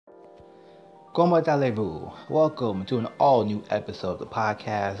Como allez-vous? Welcome to an all-new episode of the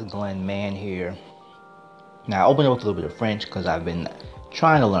podcast. Glenn Mann here. Now, I opened up with a little bit of French because I've been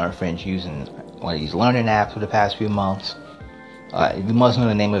trying to learn French using one of these learning apps for the past few months. You must know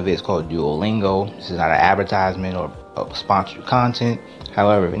the name of it. It's called Duolingo. This is not an advertisement or sponsored content.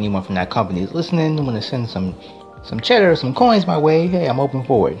 However, if anyone from that company is listening and want to send some cheddar, some coins my way, hey, I'm open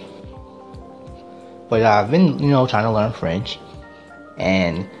for it. But I've been, trying to learn French,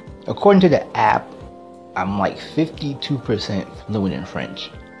 and according to the app, I'm like 52% fluent in French.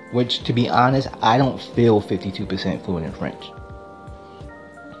 Which, to be honest, I don't feel 52% fluent in French.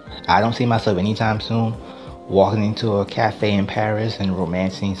 I don't see myself anytime soon walking into a cafe in Paris and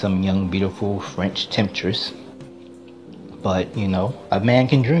romancing some young, beautiful French temptress. But, a man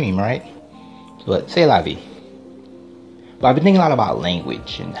can dream, right? But c'est la vie. But I've been thinking a lot about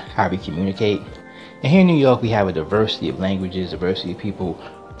language and how we communicate. And here in New York, we have a diversity of languages, diversity of people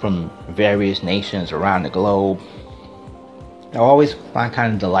from various nations around the globe. I always find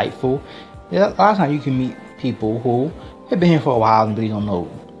kind of delightful. A lot of times you can meet people who have been here for a while and really don't know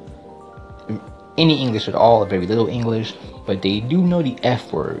any English at all, or very little English, but they do know the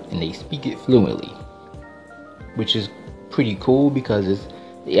F word and they speak it fluently, which is pretty cool because it's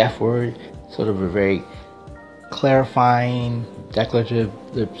the F word, sort of a very clarifying, declarative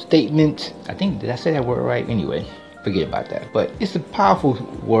statement. I think, did I say that word right? Anyway, forget about that. But it's a powerful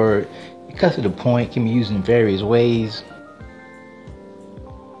word because of the point, can be used in various ways.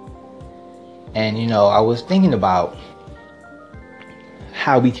 And I was thinking about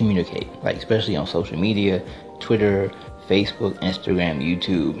how we communicate, like especially on social media, Twitter, Facebook, Instagram,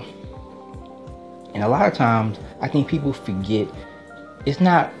 YouTube. And a lot of times I think people forget it's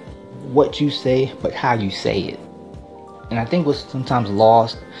not what you say, but how you say it. And I think what's sometimes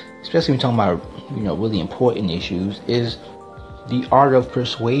lost, especially when talking about really important issues, is the art of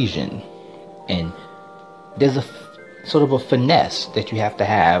persuasion. And there's a sort of a finesse that you have to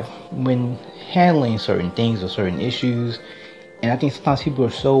have when handling certain things or certain issues. And I think sometimes people are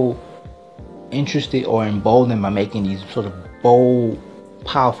so interested or emboldened by making these sort of bold,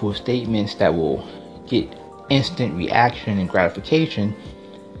 powerful statements that will get instant reaction and gratification,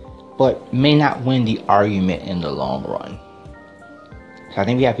 but may not win the argument in the long run. So I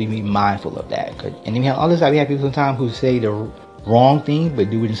think we have to be mindful of that. And then we have other side, we have people sometimes who say the wrong thing, but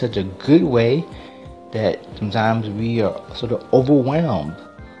do it in such a good way that sometimes we are sort of overwhelmed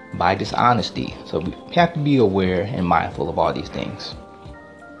by dishonesty. So we have to be aware and mindful of all these things.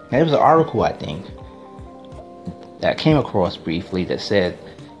 Now, there was an article, I think, that I came across briefly that said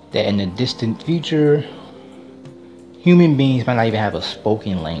that in the distant future, human beings might not even have a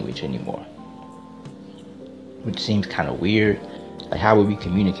spoken language anymore, which seems kind of weird. Like, how would we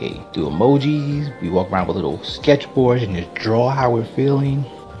communicate? Through emojis? We walk around with little sketchboards and just draw how we're feeling?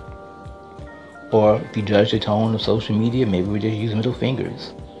 Or if you judge the tone of social media, maybe we just use middle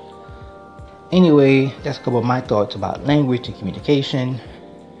fingers. Anyway, that's a couple of my thoughts about language and communication.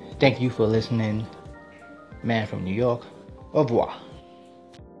 Thank you for listening. Man from New York. Au revoir.